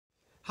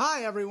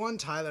Hi everyone,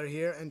 Tyler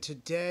here, and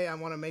today I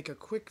want to make a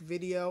quick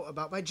video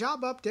about my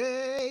job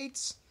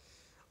updates.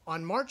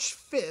 On March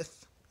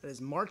 5th, that is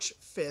March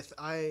 5th,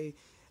 I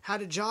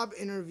had a job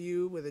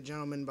interview with a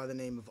gentleman by the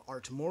name of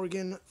Art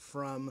Morgan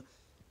from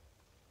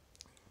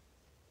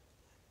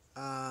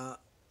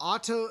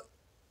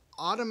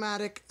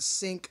Automatic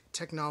Sync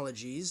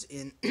Technologies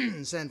in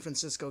San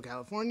Francisco,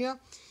 California,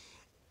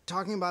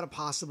 talking about a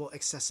possible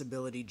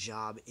accessibility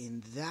job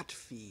in that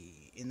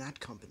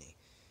company.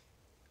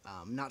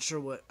 I'm not sure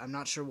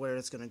where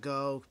it's going to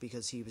go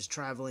because he was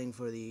traveling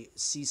for the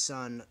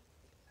CSUN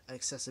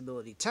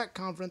Accessibility Tech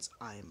Conference,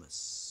 I'm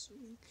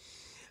assuming.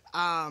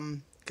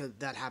 Because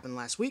that happened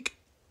last week.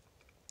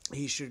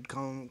 He should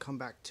come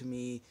back to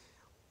me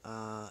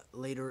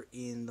later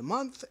in the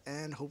month,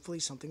 and hopefully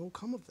something will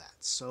come of that.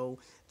 So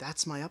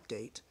that's my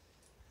update.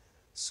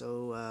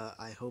 So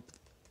I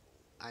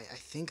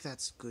think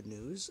that's good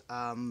news.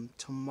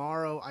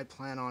 Tomorrow I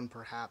plan on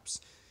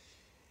perhaps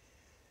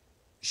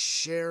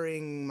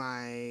sharing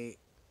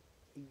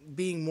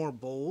being more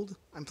bold.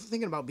 I'm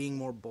thinking about being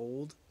more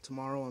bold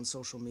tomorrow on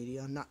social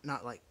media.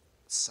 Not like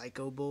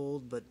psycho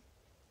bold, but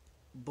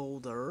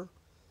bolder.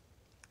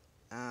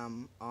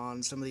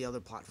 On some of the other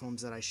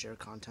platforms that I share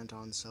content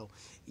on. So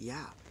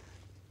yeah,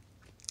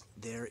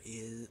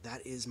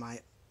 that is my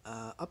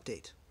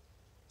update.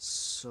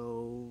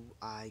 So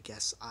I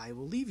guess I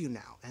will leave you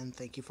now, and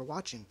thank you for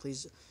watching.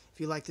 Please,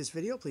 if you like this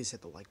video, please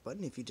hit the like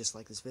button. If you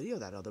dislike this video,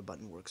 that other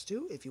button works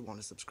too. If you want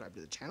to subscribe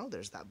to the channel,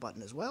 there's that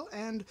button as well.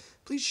 And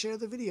please share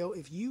the video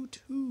if you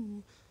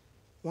too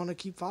want to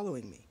keep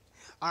following me.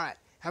 Alright,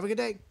 have a good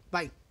day.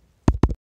 Bye.